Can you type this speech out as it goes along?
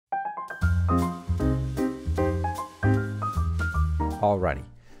Alrighty,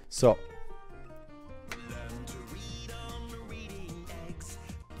 so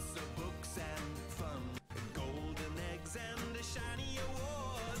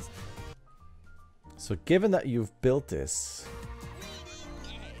given that you've built this,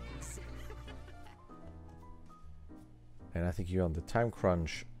 and I think you're on the time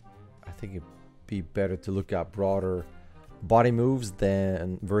crunch, I think it'd be better to look at broader body moves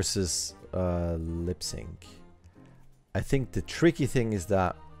than versus lip sync. I think the tricky thing is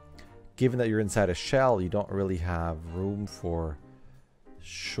that given that you're inside a shell, you don't really have room for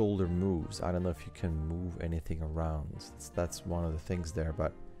shoulder moves. I don't know if you can move anything around. That's one of the things there,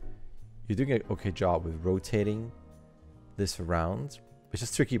 but you're doing an okay job with rotating this around. It's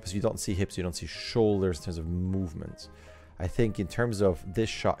just tricky because you don't see hips, you don't see shoulders in terms of movement. I think in terms of this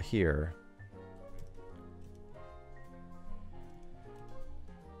shot here,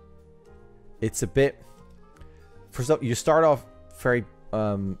 it's a bit... First up, you start off very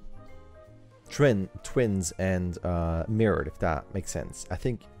twins and mirrored, if that makes sense. I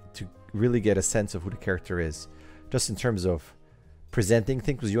think to really get a sense of who the character is, just in terms of presenting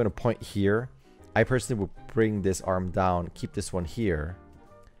things, because you want to point here. I personally would bring this arm down, keep this one here,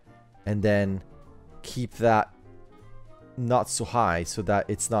 and then keep that not so high so that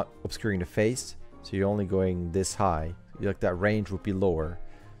it's not obscuring the face. So you're only going this high. Like that range would be lower.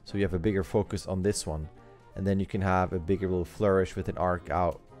 So you have a bigger focus on this one. And then you can have a bigger little flourish with an arc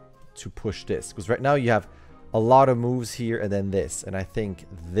out to push this. Because right now you have a lot of moves here and then this. And I think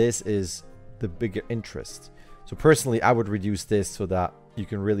this is the bigger interest. So personally, I would reduce this so that you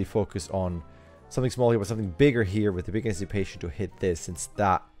can really focus on something small here, but something bigger here with the big anticipation to hit this, since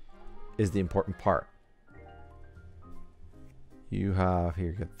that is the important part. You have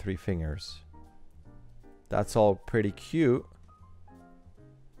here, you got 3 fingers. That's all pretty cute.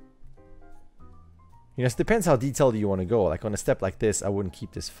 You know, it depends how detailed you want to go. Like on a step like this, I wouldn't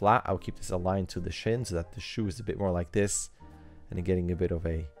keep this flat. I would keep this aligned to the shin so that the shoe is a bit more like this. And then getting a bit of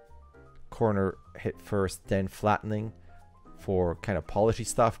a corner hit first, then flattening for kind of polishy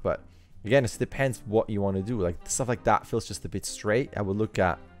stuff. But again, it depends what you want to do. Like stuff like that feels just a bit straight. I would look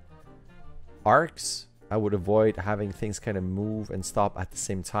at arcs. I would avoid having things kind of move and stop at the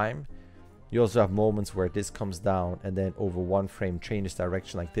same time. You also have moments where this comes down and then over one frame changes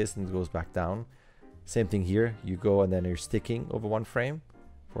direction like this and it goes back down. Same thing here. You go and then you're sticking over one frame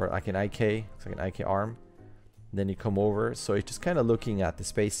for like an IK. It's like an IK arm. And then you come over. So it's just kind of looking at the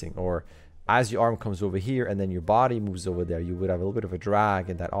spacing. Or as your arm comes over here and then your body moves over there, you would have a little bit of a drag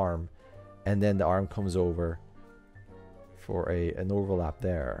in that arm. And then the arm comes over for an overlap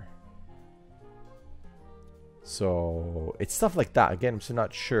there. So it's stuff like that. Again, I'm still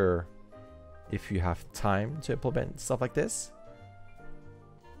not sure if you have time to implement stuff like this.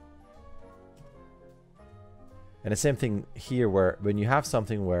 And the same thing here, where when you have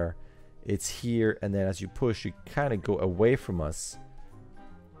something where it's here and then as you push, you kind of go away from us.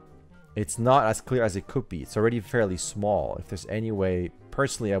 It's not as clear as it could be. It's already fairly small. If there's any way,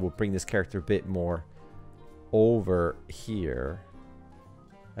 personally, I would bring this character a bit more over here.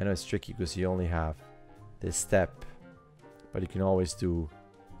 I know it's tricky because you only have this step, but you can always do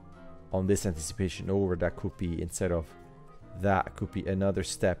on this anticipation over. That could be, instead of that, could be another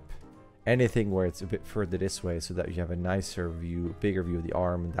step. Anything where it's a bit further this way so that you have a nicer view, bigger view of the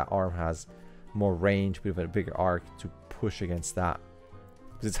arm, and that arm has more range, bit of a bigger arc to push against that.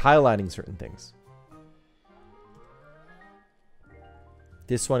 Because it's highlighting certain things.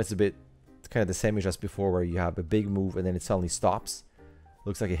 This one is a bit kind of the same as just before, where you have a big move and then it suddenly stops.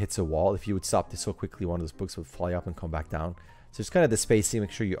 Looks like it hits a wall. If you would stop this so quickly, one of those books would fly up and come back down. So it's kind of the spacing. Make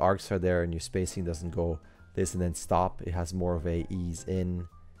sure your arcs are there and your spacing doesn't go this and then stop. It has more of a ease in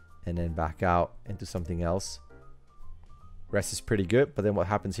and then back out into something else. Rest is pretty good, but then what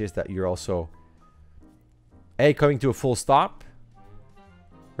happens here is that you're also coming to a full stop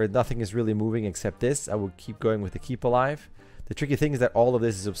where nothing is really moving except this. I will keep going with the keep alive. The tricky thing is that all of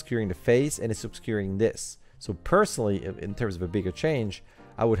this is obscuring the face and it's obscuring this. So personally, in terms of a bigger change,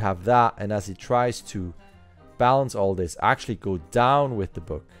 I would have that, and as it tries to balance all this, actually go down with the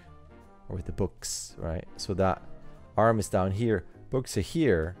book or with the books, right? So that arm is down here, books are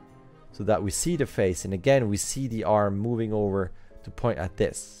here, so that we see the face, and again we see the arm moving over to point at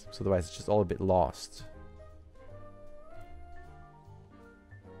this. So otherwise it's just all a bit lost.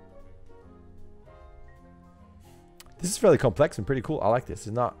 This is fairly complex and pretty cool. I like this.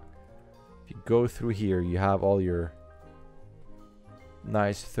 It's not, if you go through here, you have all your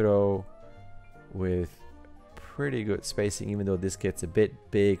nice throw with pretty good spacing, even though this gets a bit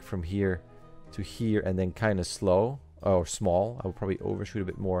big from here to here and then kind of slow. Or small. I would probably overshoot a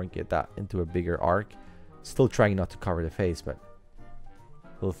bit more and get that into a bigger arc. Still trying not to cover the face, but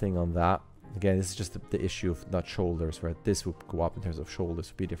little thing on that. Again, this is just the issue of not shoulders, where this would go up in terms of shoulders,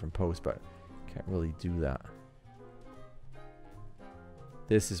 would be a different pose, but can't really do that.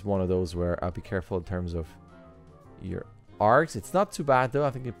 This is one of those where I'll be careful in terms of your arcs. It's not too bad though. I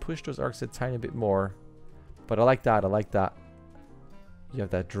think you push those arcs a tiny bit more, but I like that. I like that. You have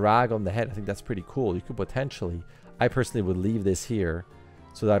that drag on the head. I think that's pretty cool. You could potentially, I personally would leave this here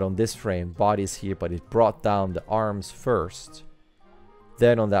so that on this frame, body is here, but it brought down the arms first.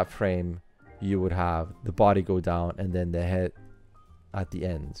 Then on that frame, you would have the body go down and then the head at the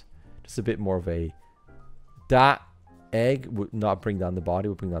end. Just a bit more of a, that egg would not bring down the body,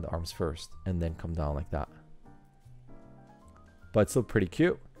 would bring down the arms first and then come down like that. But still pretty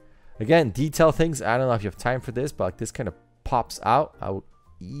cute. Again, detail things. I don't know if you have time for this, but like this kind of pops out. I would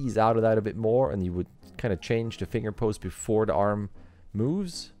ease out of that a bit more, and you would kind of change the finger pose before the arm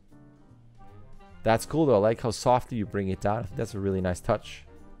moves. That's cool though. I like how softly you bring it down. I think that's a really nice touch.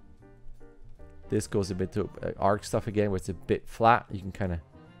 This goes a bit to arc stuff again, where it's a bit flat. You can kind of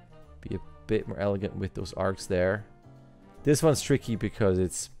be a bit more elegant with those arcs there. This one's tricky because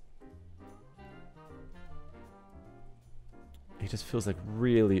it just feels like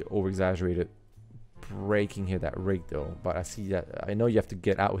really over-exaggerated breaking here, that rig though. But I see that, I know you have to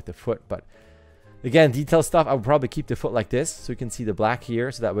get out with the foot, but again, detail stuff, I would probably keep the foot like this so you can see the black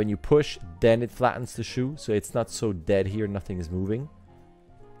here, so that when you push, then it flattens the shoe, so it's not so dead here, nothing is moving.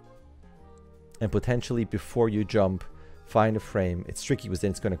 And potentially before you jump, find a frame. It's tricky because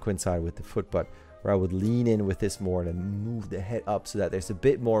then it's going to coincide with the foot, but where I would lean in with this more and then move the head up so that there's a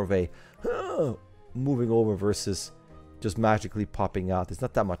bit more of a moving over versus just magically popping out. There's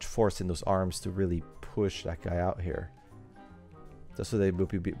not that much force in those arms to really push that guy out here. Just so there will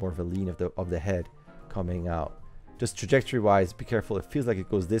be a bit more of a lean of the head coming out. Just trajectory wise, be careful. It feels like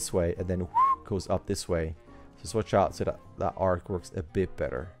it goes this way and then goes up this way. So just watch out so that that arc works a bit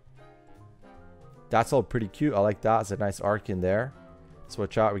better. That's all pretty cute. I like that. It's a nice arc in there. So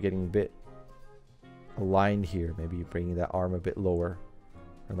watch out. We're getting a bit aligned here. Maybe you're bringing that arm a bit lower.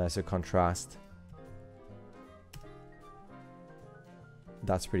 A nicer contrast.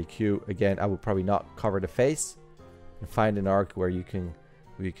 That's pretty cute. Again, I would probably not cover the face. And find an arc where you can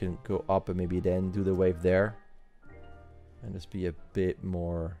go up and maybe then do the wave there. And just be a bit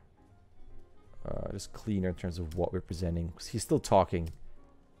more just cleaner in terms of what we're presenting. Because he's still talking.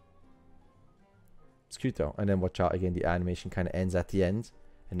 It's cute though. And then watch out again, the animation kind of ends at the end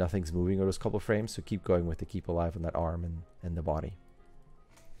and nothing's moving over those couple frames. So keep going with the keep alive on that arm and the body.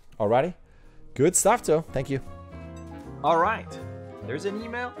 Alrighty. Good stuff though. Thank you. Alright. There's an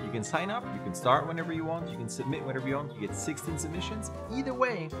email. You can sign up. You can start whenever you want. You can submit whenever you want. You get 16 submissions. Either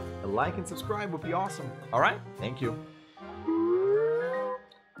way, a like and subscribe would be awesome. Alright. Thank you.